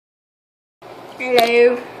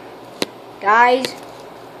Hello, guys.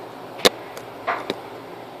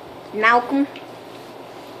 Malcolm.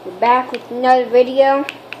 We're back with another video.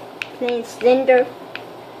 Playing Slender.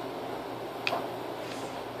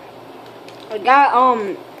 I got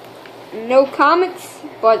no comments,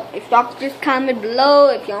 but if y'all could just comment below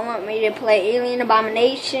if y'all want me to play Alien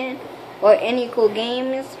Abomination or any cool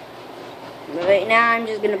games. But right now I'm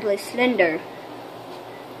just gonna play Slender.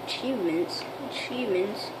 Achievements.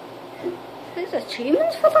 There's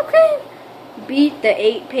achievements for the game? Beat the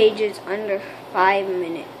 8 pages under 5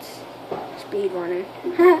 minutes. Speedrunner.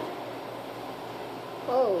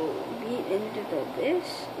 Oh, beat into the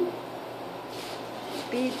abyss.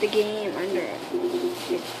 Beat the game under.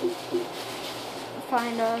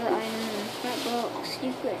 Find all the items. That box.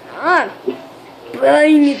 Secret.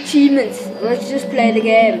 Playing achievements. Let's just play the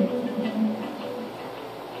game.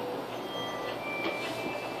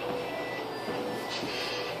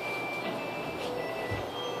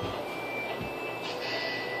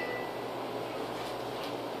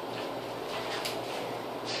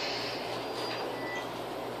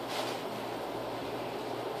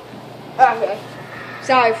 Okay.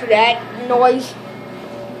 Sorry for that noise.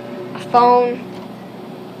 A phone.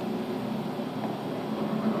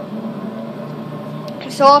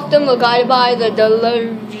 So often we're guided by the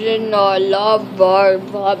delusion or love or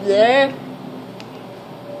blah blah.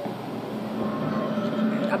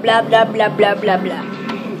 Blah blah blah blah blah blah.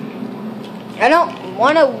 I don't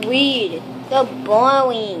want to read. So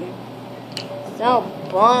boring. So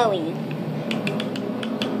boring.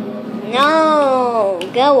 No,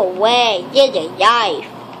 go away. Get a life.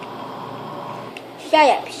 Shut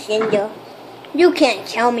up, Slender. You can't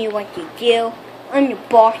tell me what to do. I'm the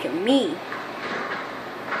boss of me.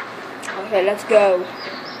 Okay, let's go.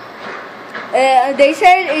 They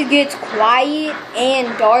said it gets quiet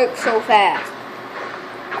and dark so fast.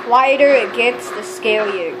 Quieter it gets, the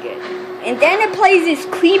scarier it gets. And then it plays this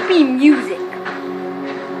creepy music.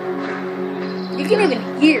 You can even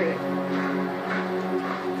hear it.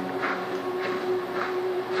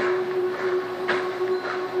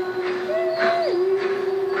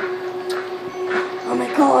 Oh my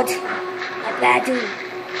god, my battery.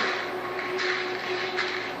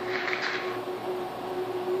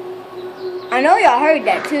 I know y'all heard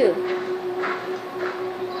that too.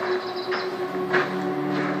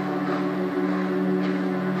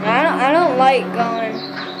 I don't like going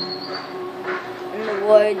in the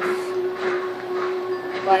woods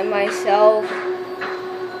by myself.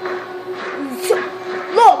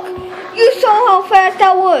 Look, you saw how fast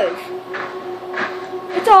that was.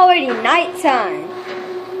 It's already nighttime.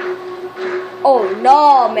 Oh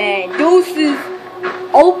no, man. Deuces.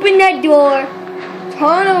 Open that door.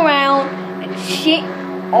 Turn around and shit.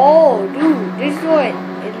 Oh, dude. This door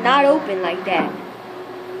is not open like that.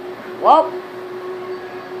 Well.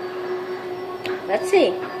 Let's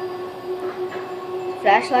see.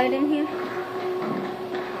 Flashlight in here?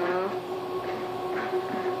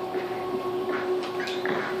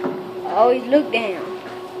 Always look down.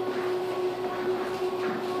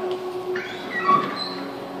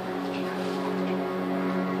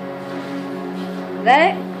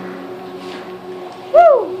 That?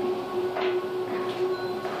 Woo!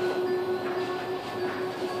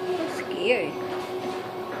 That's scary.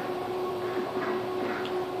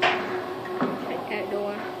 Shut that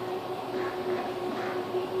door.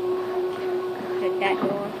 Shut that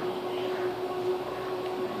door.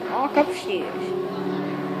 Walk upstairs.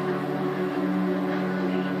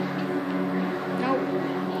 Nope.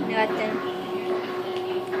 Nothing.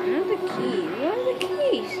 Another key. Where are the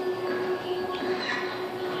keys?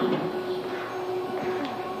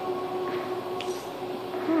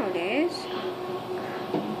 Oh, there is.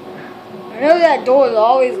 I know that door is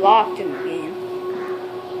always locked in the game.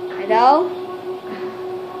 Hello?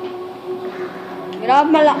 Get off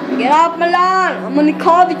my lawn. Get off my lawn. I'm gonna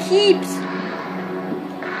call the keeps.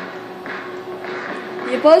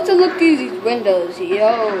 You're supposed to look through these windows.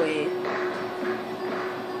 Yo.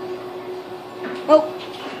 Oh.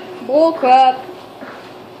 Bull crap.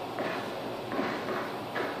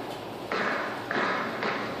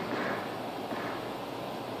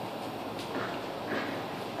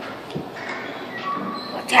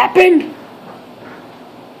 What's happened?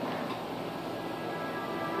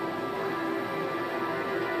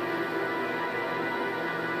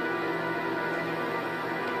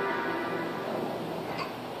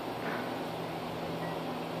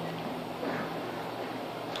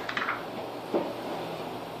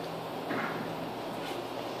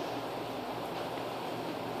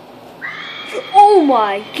 Oh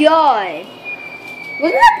my god.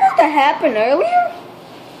 Wasn't that supposed to happen earlier?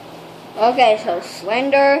 Okay, so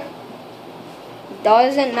Slender.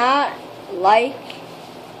 does it not like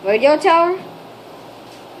radio tower?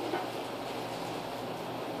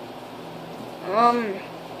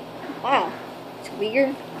 Wow, it's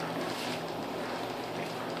weird.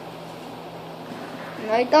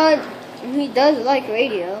 I thought he does like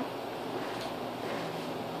radio.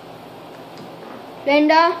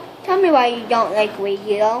 Linda, tell me why you don't like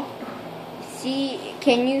radio. See,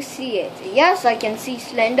 can you see it? Yes, I can see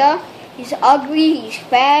Slender. He's ugly, he's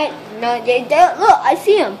fat. No, look, I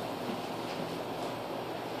see him.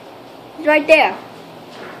 He's right there.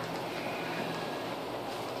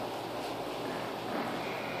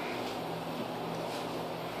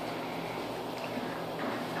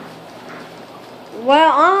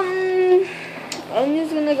 Well, I'm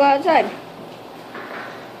just gonna go outside.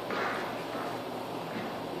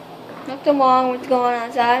 Nothing wrong with going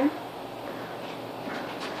outside.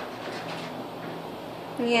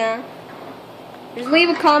 Yeah. Just leave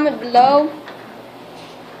a comment below.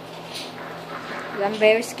 I'm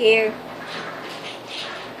very scared.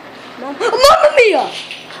 Mamma mia!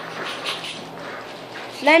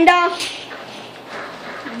 Slender,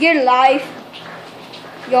 get a life.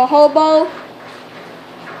 You're a hobo.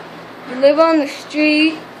 You live on the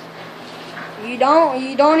street. You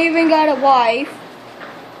don't even got a wife.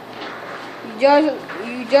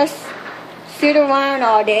 You just sit around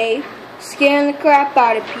all day, scaring the crap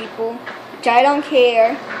out of people, which I don't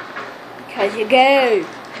care, because you're gay.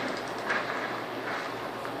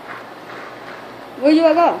 Where do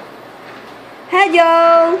I go?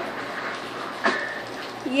 Hello.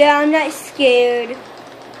 Yeah, I'm not scared.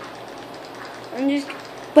 I'm just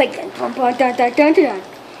like dun dun dun dun dun dun dun.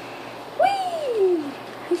 Whee!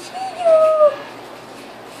 I see you.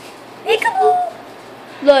 Peekaboo.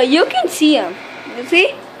 Look, you can see him. You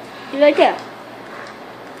see? He's right there.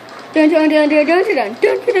 Dun dun dun dun dun dun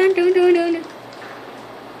dun dun dun dun dun dun.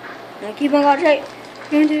 Now keep on going straight.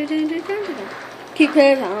 Dun dun dun dun dun dun. Keep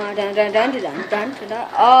clear. Dun dun dun dun dun dun dun.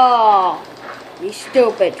 Oh, you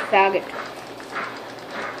stupid faggot.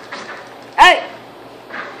 Hey!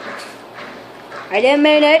 I didn't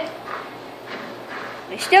mean it.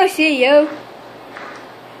 I still see you.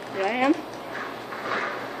 Is that him?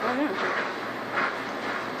 Oh no.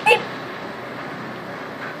 Beep.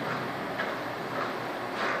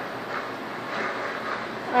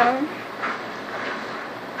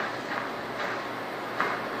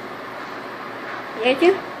 Yes,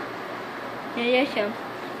 you? Yes, you.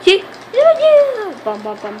 See? Bum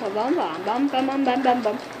bum bum bum bum bum bum bum bum bum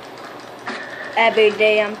bum. Every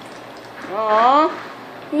day I'm. Aww,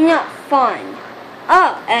 not fun.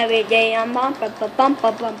 Oh, every day I'm bum bum bum bum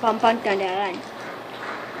bum bum bum bum dun dun.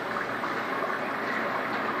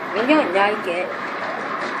 I don't like it.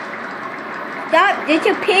 Stop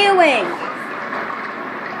disappearing.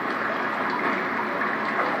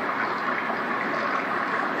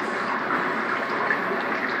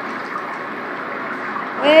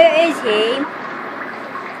 Where is he?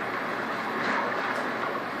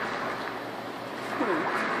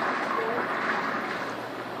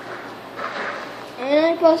 And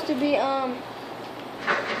I'm supposed to be,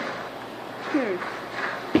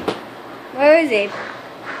 Where is he?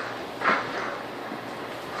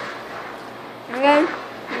 Okay,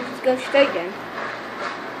 let's just go straight then.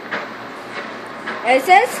 It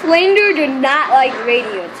says Slender did not like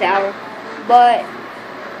radio tower, but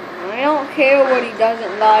I don't care what he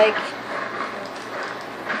doesn't like,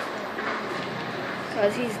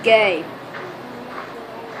 because he's gay.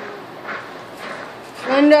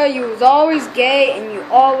 Slender, you was always gay and you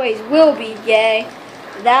always will be gay.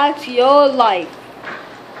 That's your life.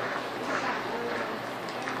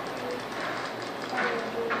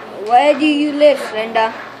 Where do you live,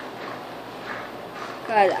 Slender?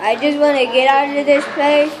 Because I just want to get out of this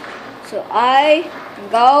place so I can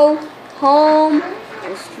go home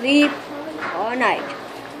and sleep all night.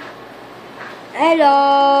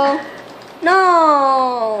 Hello.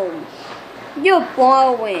 No. You're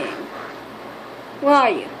boring. Where are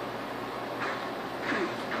you?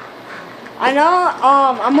 I know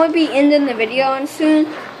I'm gonna be ending the video soon,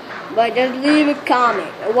 but just leave a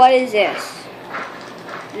comment. What is this?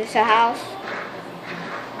 Is this a house?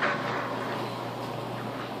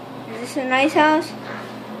 Is this a nice house?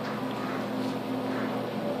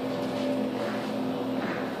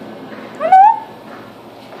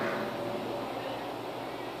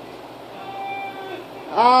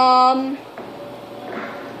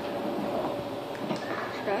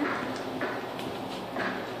 Okay.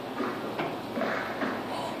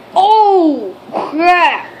 Oh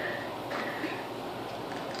crap!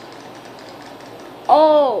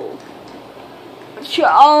 Oh.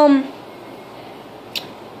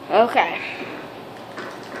 Okay.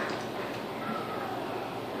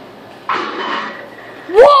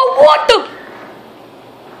 What the?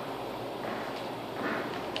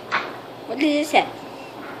 What did it say?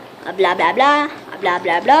 Blah blah blah. Blah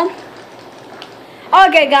blah blah.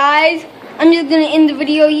 Okay, guys. I'm just gonna end the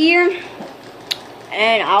video here.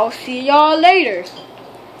 And I'll see y'all later.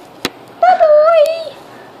 Bye bye.